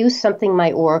for you, something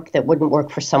might work that wouldn't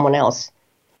work for someone else.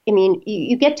 I mean,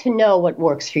 you get to know what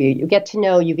works for you. You get to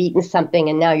know you've eaten something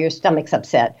and now your stomach's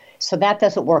upset. So that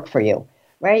doesn't work for you,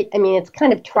 right? I mean, it's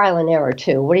kind of trial and error,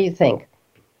 too. What do you think?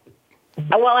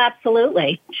 Well,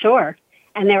 absolutely. Sure.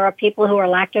 And there are people who are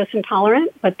lactose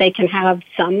intolerant, but they can have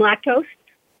some lactose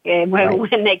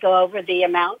when they go over the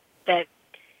amount that,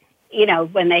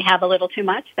 when they have a little too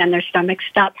much, then their stomachs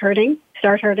start hurting.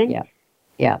 Yeah.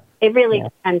 Yeah. It really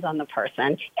depends on the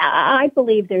person. I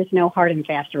believe there's no hard and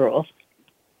fast rules.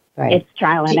 Right. It's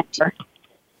trial and error.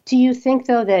 Do you think,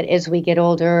 though, that as we get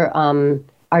older,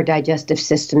 our digestive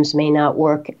systems may not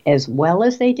work as well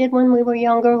as they did when we were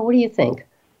younger? What do you think?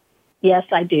 Yes,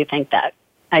 I do think that.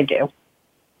 I do.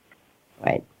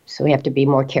 Right. So we have to be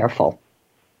more careful.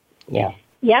 Yeah.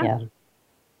 Yeah.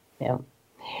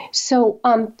 So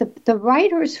the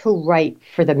writers who write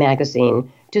for the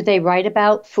magazine, do they write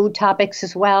about food topics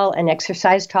as well and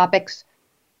exercise topics?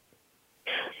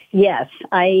 Yes.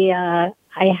 I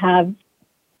have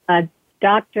a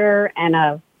doctor and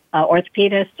a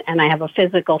orthopedist, and I have a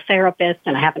physical therapist,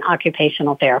 and I have an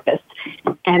occupational therapist,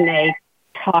 and they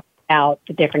talk about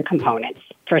the different components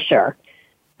for sure.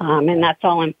 And that's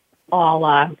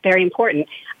all very important.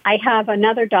 I have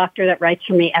another doctor that writes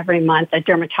for me every month, a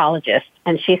dermatologist,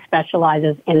 and she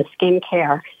specializes in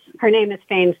skincare. Her name is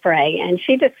Farin, and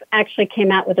she just actually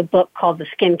came out with a book called The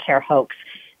Skincare Hoax.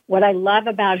 What I love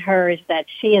about her is that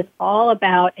she is all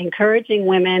about encouraging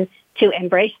women to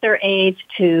embrace their age,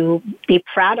 to be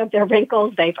proud of their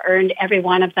wrinkles. They've earned every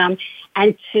one of them,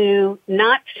 and to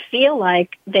not feel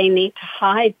like they need to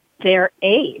hide their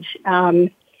age.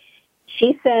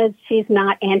 She says she's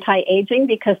not anti-aging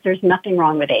because there's nothing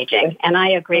wrong with aging, and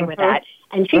I agree with that.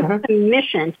 And she has a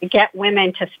mission to get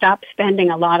women to stop spending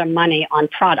a lot of money on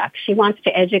products. She wants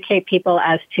to educate people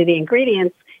as to the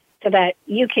ingredients so that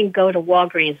you can go to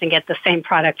Walgreens and get the same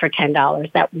product for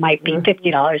 $10. That might be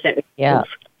 $50.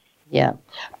 Yeah.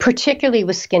 Particularly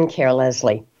with skincare,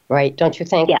 Leslie, right? Don't you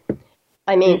think? Yeah.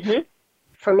 I mean,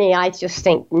 for me, I just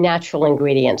think natural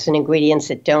ingredients and ingredients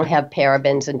that don't have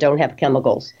parabens and don't have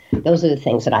chemicals. Those are the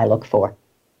things that I look for.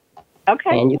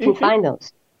 Okay. And you can find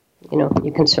those.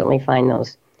 You can certainly find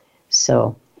those.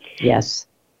 So, yes.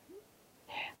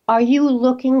 Are you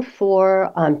looking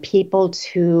for people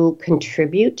to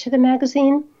contribute to the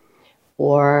magazine,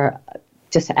 or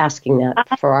just asking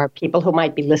that for our people who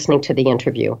might be listening to the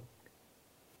interview?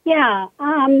 Yeah,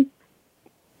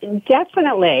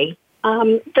 definitely.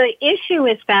 The issue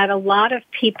is that a lot of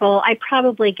people, I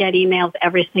probably get emails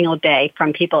every single day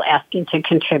from people asking to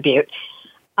contribute.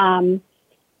 The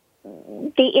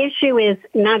issue is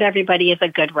not everybody is a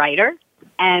good writer,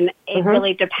 and it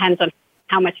really depends on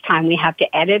how much time we have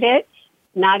to edit it.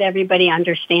 Not everybody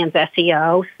understands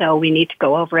SEO, so we need to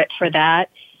go over it for that.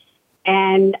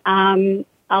 And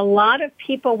a lot of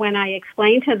people, when I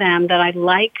explain to them that I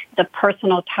like the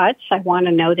personal touch, I want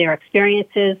to know their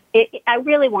experiences. I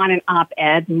really want an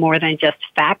op-ed more than just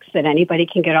facts that anybody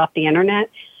can get off the internet.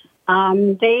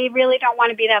 They really don't want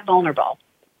to be that vulnerable.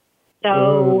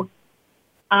 So,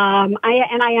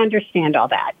 I understand all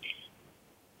that.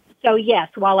 So yes,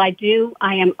 while I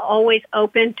am always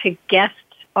open to guest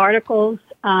articles.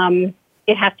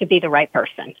 It has to be the right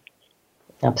person.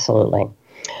 Absolutely.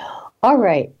 All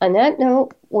right. On that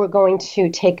note, we're going to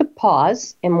take a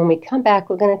pause. And when we come back,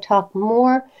 we're going to talk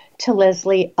more to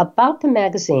Leslie about the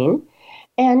magazine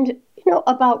and,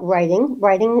 about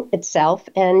writing itself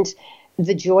and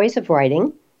the joys of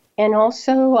writing, and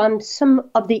also some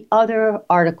of the other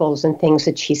articles and things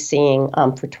that she's seeing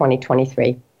for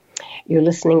 2023. You're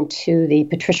listening to the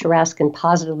Patricia Raskin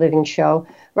Positive Living Show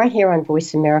right here on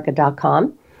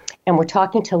VoiceAmerica.com. And we're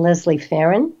talking to Leslie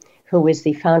Farin, who is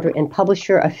the founder and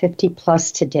publisher of 50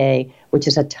 Plus Today, which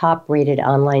is a top-rated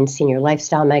online senior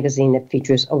lifestyle magazine that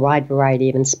features a wide variety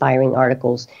of inspiring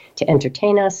articles to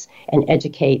entertain us and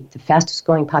educate the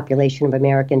fastest-growing population of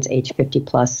Americans age 50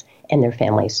 plus and their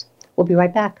families. We'll be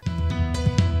right back.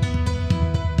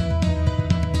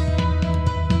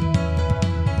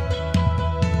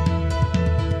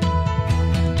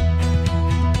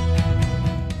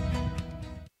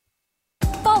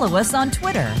 Follow us on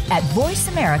Twitter at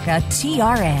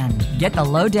VoiceAmericaTRN. Get the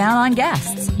lowdown on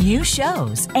guests, new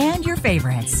shows, and your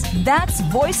favorites. That's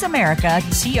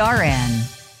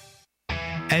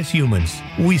VoiceAmericaTRN. As humans,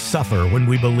 we suffer when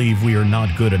we believe we are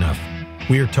not good enough.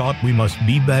 We are taught we must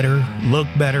be better, look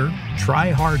better, try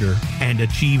harder, and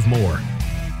achieve more.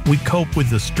 We cope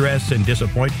with the stress and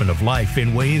disappointment of life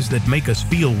in ways that make us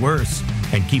feel worse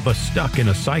and keep us stuck in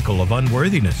a cycle of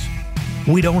unworthiness.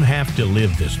 We don't have to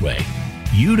live this way.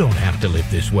 You don't have to live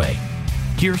this way.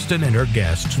 Kirsten and her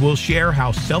guests will share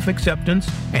how self-acceptance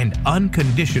and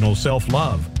unconditional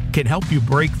self-love can help you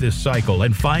break this cycle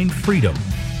and find freedom.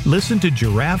 Listen to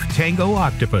Giraffe Tango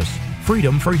Octopus,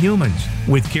 Freedom for Humans,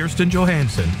 with Kirsten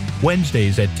Johansson,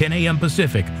 Wednesdays at 10 a.m.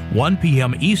 Pacific, 1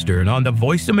 p.m. Eastern on the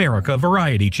Voice America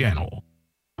Variety Channel.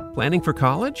 Planning for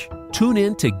college? Tune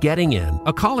in to Getting In,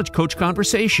 a college coach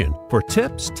conversation for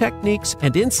tips, techniques,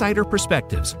 and insider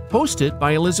perspectives. Hosted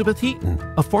by Elizabeth Heaton,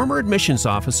 a former admissions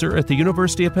officer at the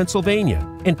University of Pennsylvania,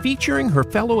 and featuring her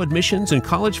fellow admissions and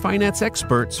college finance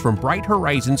experts from Bright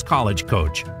Horizons College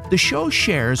Coach. The show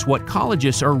shares what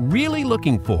colleges are really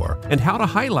looking for and how to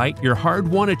highlight your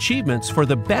hard-won achievements for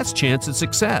the best chance at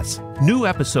success. New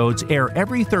episodes air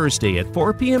every Thursday at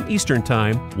 4 p.m. Eastern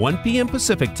Time, 1 p.m.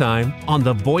 Pacific Time on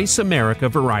the Voice America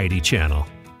Variety Channel.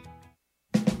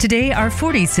 Today, our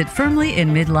 40s sit firmly in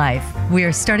midlife. We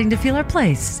are starting to feel our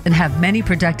place and have many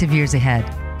productive years ahead.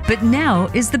 But now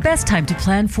is the best time to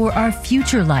plan for our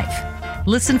future life.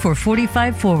 Listen for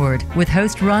 45 Forward with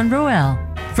host Ron Roel.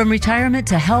 From retirement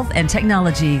to health and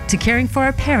technology to caring for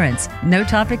our parents, no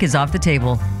topic is off the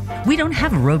table. We don't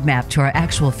have a roadmap to our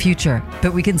actual future,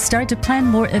 but we can start to plan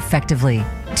more effectively.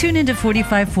 Tune into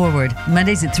 45 Forward,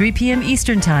 Mondays at 3 p.m.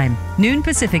 Eastern Time, noon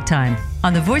Pacific Time,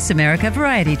 on the Voice America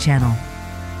Variety Channel.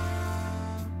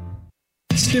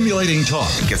 Stimulating talk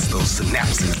gets those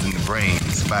synapses in the brain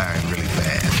firing really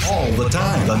fast. All the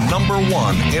time. The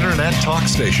 #1 internet talk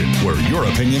station where your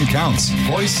opinion counts.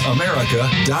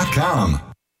 VoiceAmerica.com.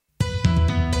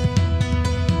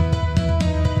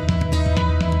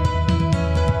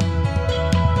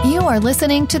 You are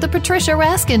listening to The Patricia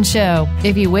Raskin Show.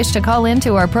 If you wish to call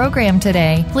into our program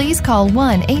today, please call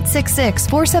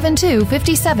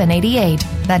 1-866-472-5788.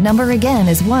 That number again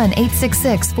is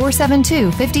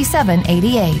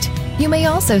 1-866-472-5788. You may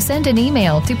also send an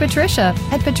email to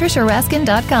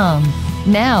patricia@patriciaraskin.com.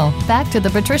 Now, back to The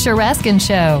Patricia Raskin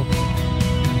Show.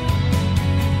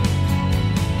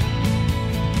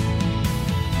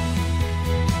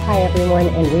 Hi, everyone,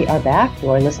 and we are back.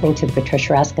 You're listening to the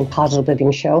Patricia Raskin Positive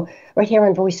Living Show right here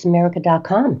on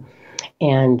VoiceAmerica.com.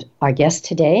 And our guest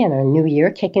today in our new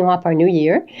year, kicking off our new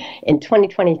year in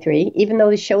 2023, even though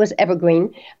the show is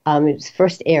evergreen, it was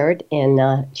first aired in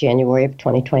January of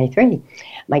 2023.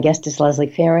 My guest is Leslie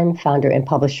Farin, founder and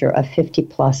publisher of 50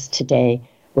 Plus Today,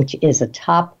 which is a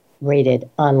top-rated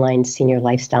online senior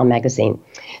lifestyle magazine.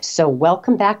 So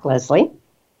welcome back, Leslie.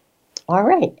 All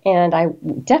right, and I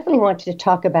definitely wanted to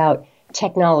talk about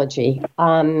technology.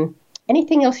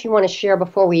 Anything else you want to share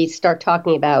before we start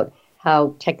talking about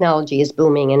how technology is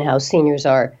booming and how seniors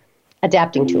are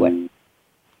adapting to it?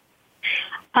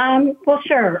 Well,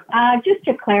 sure. Just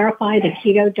to clarify the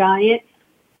keto diet,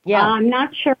 I'm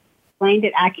not sure I explained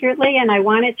it accurately, and I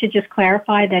wanted to just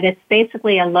clarify that it's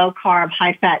basically a low-carb,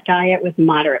 high-fat diet with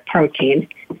moderate protein.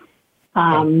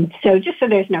 So just so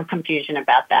there's no confusion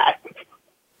about that.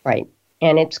 Right.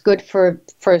 And it's good for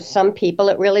some people.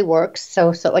 It really works.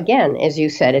 So again, as you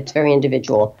said, it's very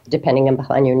individual, depending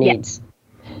upon your needs.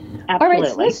 Absolutely. All right,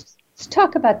 so let's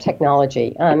talk about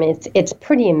technology. It's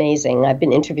pretty amazing. I've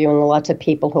been interviewing lots of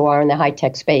people who are in the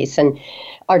high-tech space, and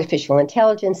artificial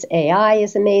intelligence, AI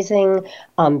is amazing.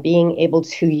 Being able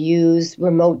to use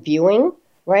remote viewing,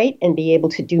 right, and be able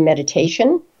to do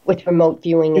meditation with remote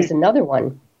viewing is another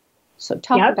one. So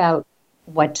talk about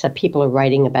what people are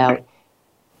writing about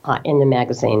in the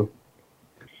magazine.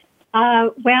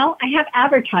 Well, I have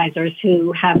advertisers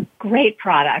who have great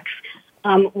products.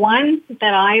 One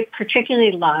that I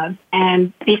particularly love,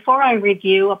 and before I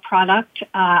review a product,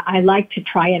 I like to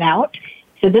try it out.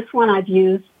 So this one I've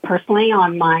used personally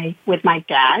with my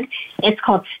dad. It's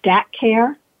called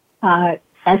StackCare,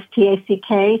 StackCare,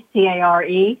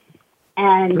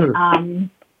 and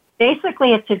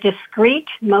Basically, it's a discrete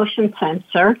motion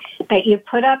sensor that you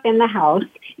put up in the house,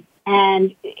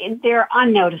 and they're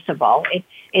unnoticeable.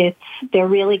 They're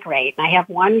really great. And I have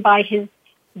one by his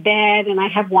bed, and I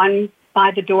have one by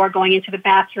the door going into the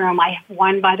bathroom. I have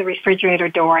one by the refrigerator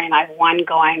door, and I have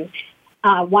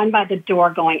one by the door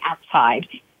going outside.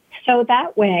 So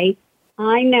that way,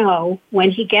 I know when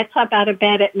he gets up out of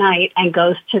bed at night and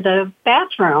goes to the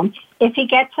bathroom, if he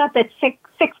gets up at six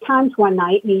times one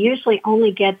night, and he usually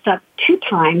only gets up 2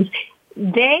 times,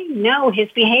 they know his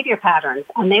behavior patterns,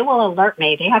 and they will alert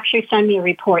me. They actually send me a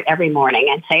report every morning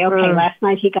and say, okay, last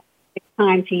night he got 6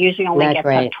 times, he usually only gets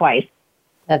up twice.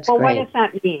 That's great. What does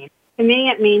that mean? To me,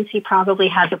 it means he probably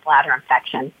has a bladder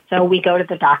infection. So we go to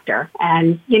the doctor,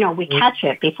 and, we catch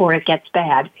it before it gets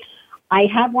bad. I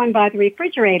have one by the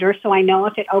refrigerator, so I know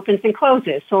if it opens and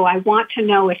closes. So I want to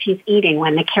know if he's eating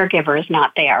when the caregiver is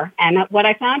not there. And what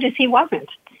I found is he wasn't.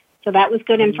 So that was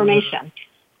good information.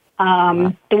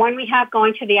 The one we have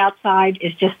going to the outside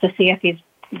is just to see if he's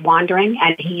wandering,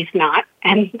 and he's not.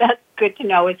 And that's good to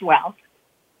know as well.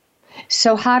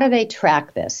 So how do they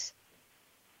track this?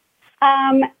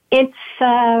 It's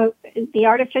the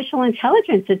artificial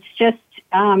intelligence. It's just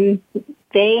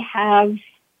they have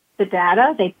the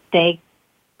data.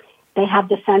 They have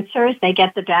the sensors. They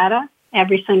get the data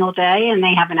every single day, and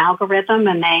they have an algorithm,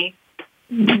 and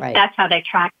that's how they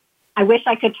track. I wish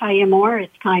I could tell you more.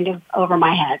 It's kind of over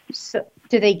my head. So,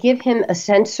 do they give him a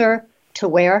sensor to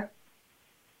wear?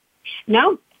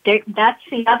 No, that's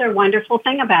the other wonderful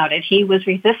thing about it. He was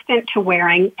resistant to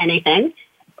wearing anything,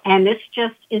 and this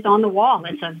just is on the wall.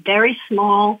 It's a very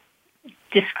small,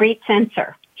 discrete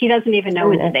sensor. He doesn't even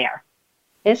know it's there.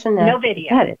 Isn't that no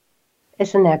video?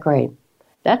 Isn't that great?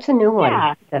 That's a new one.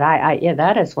 Yeah.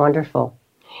 That is wonderful.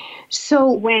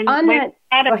 So go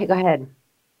ahead.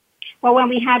 Well, when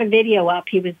we had a video up,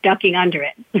 he was ducking under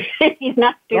it. He's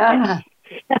not stupid.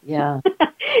 Yeah.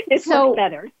 It's much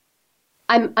better.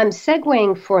 I'm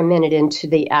segueing for a minute into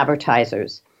the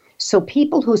advertisers. So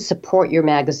people who support your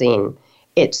magazine,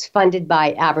 it's funded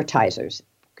by advertisers.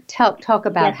 Talk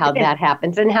about how that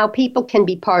happens and how people can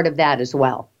be part of that as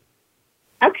well.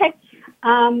 Okay.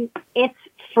 It's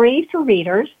free for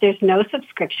readers. There's no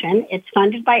subscription. It's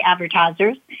funded by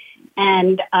advertisers.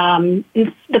 And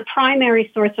the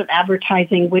primary source of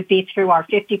advertising would be through our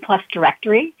 50-plus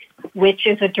directory, which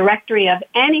is a directory of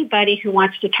anybody who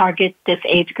wants to target this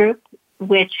age group,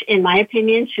 which, in my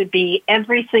opinion, should be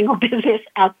every single business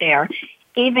out there,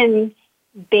 even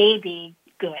baby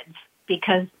goods,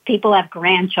 because people have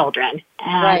grandchildren.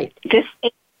 Right. This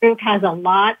age group has a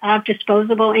lot of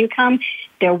disposable income.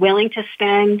 They're willing to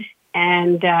spend,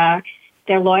 and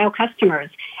they're loyal customers.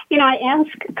 I ask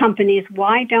companies,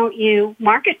 why don't you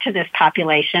market to this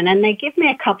population? And they give me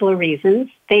a couple of reasons.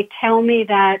 They tell me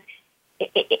that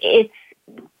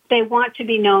they want to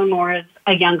be known more as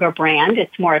a younger brand.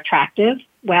 It's more attractive.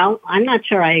 Well, I'm not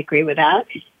sure I agree with that.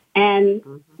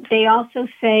 And they also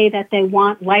say that they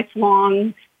want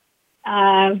lifelong,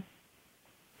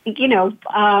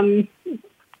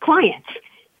 clients.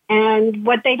 And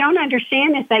what they don't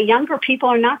understand is that younger people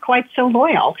are not quite so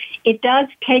loyal. It does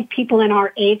take people in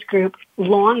our age group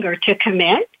longer to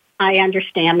commit. I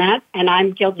understand that, and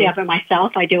I'm guilty of it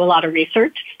myself. I do a lot of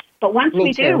research. But once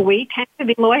we do, we tend to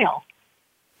be loyal.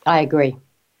 I agree.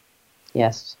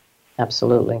 Yes,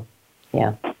 absolutely.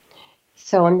 Yeah.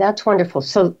 So, and that's wonderful.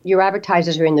 So your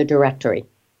advertisers are in the directory?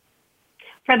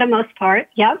 For the most part,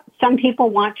 yep. Some people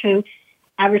want to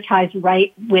advertise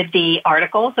right with the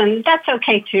articles, and that's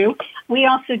okay too. We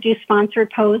also do sponsored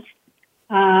posts.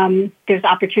 There's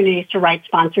opportunities to write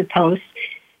sponsored posts.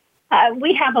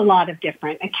 We have a lot of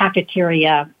a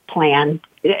cafeteria plan,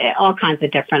 all kinds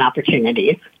of different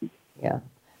opportunities. Yeah.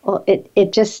 Well,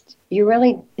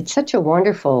 it's such a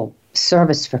wonderful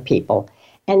service for people.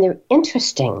 And they're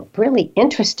interesting, really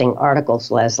interesting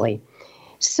articles, Leslie.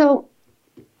 So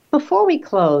before we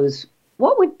close,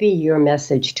 what would be your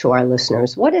message to our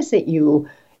listeners? What is it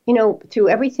through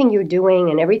everything you're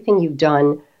doing and everything you've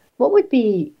done, what would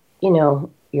be, your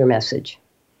message?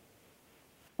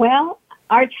 Well,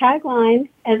 our tagline,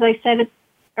 as I said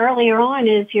earlier on,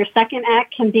 is your second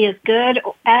act can be as good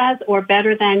as or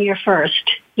better than your first.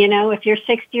 If you're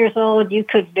 60 years old, you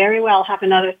could very well have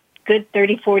another good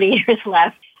 30, 40 years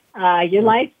left. Your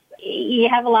life, you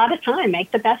have a lot of time. Make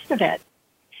the best of it.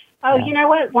 Oh, you know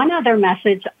what? One other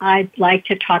message I'd like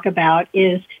to talk about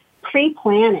is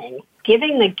pre-planning,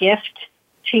 giving the gift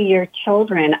to your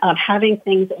children of having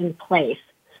things in place.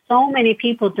 So many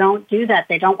people don't do that.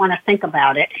 They don't want to think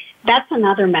about it. That's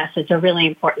another message, a really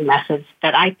important message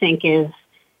that I think is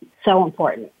so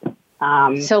important.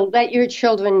 So let your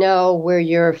children know where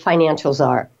your financials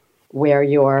are where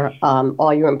your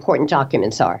all your important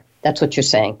documents are. That's what you're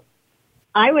saying.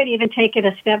 I would even take it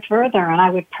a step further, and I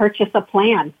would purchase a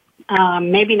plan.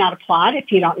 Maybe not a plot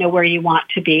if you don't know where you want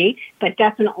to be, but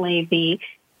definitely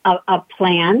a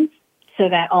plan so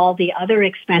that all the other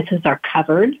expenses are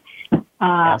covered. Yes.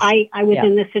 I was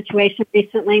in this situation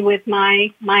recently with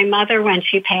my mother when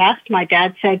she passed. My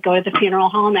dad said, go to the funeral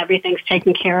home, everything's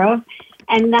taken care of,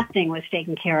 and nothing was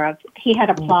taken care of. He had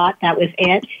a plot, that was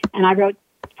it, and I wrote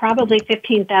probably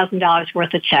 $15,000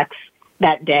 worth of checks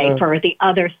that day for the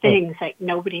other things that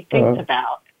nobody thinks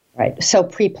about. Right. So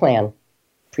pre-plan.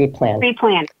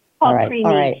 All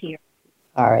right. Here.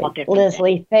 All right.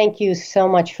 Leslie, thank you so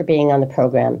much for being on the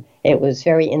program. It was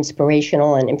very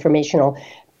inspirational and informational.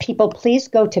 People, please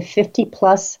go to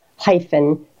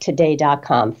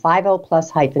 50plus-today.com,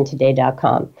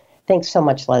 50plus-today.com. Thanks so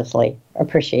much, Leslie.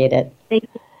 Appreciate it. Thank you.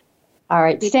 All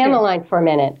right, stay on the line for a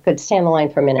minute. Good, stay on the line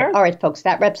for a minute. Sure. All right, folks,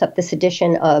 that wraps up this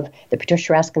edition of the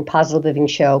Patricia Raskin Positive Living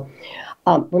Show.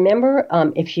 Remember,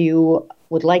 if you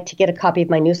would like to get a copy of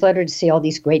my newsletter to see all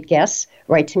these great guests,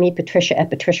 write to me,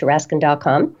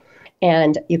 patricia@patriciaraskin.com.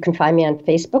 And you can find me on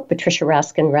Facebook, Patricia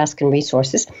Raskin, Raskin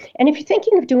Resources. And if you're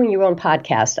thinking of doing your own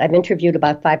podcast, I've interviewed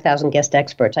about 5,000 guest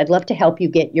experts. I'd love to help you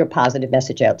get your positive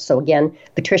message out. So again,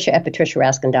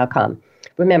 patricia@patriciaraskin.com.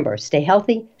 Remember, stay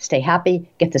healthy, stay happy,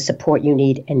 get the support you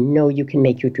need, and know you can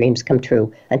make your dreams come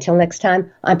true. Until next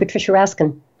time, I'm Patricia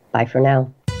Raskin. Bye for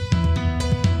now.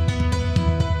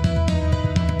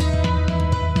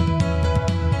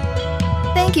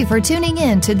 Thank you for tuning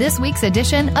in to this week's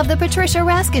edition of The Patricia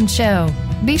Raskin Show.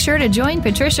 Be sure to join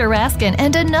Patricia Raskin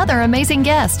and another amazing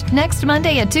guest next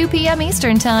Monday at 2 p.m.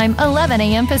 Eastern Time, 11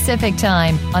 a.m. Pacific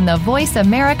Time on the Voice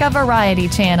America Variety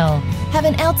Channel. Have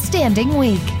an outstanding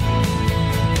week.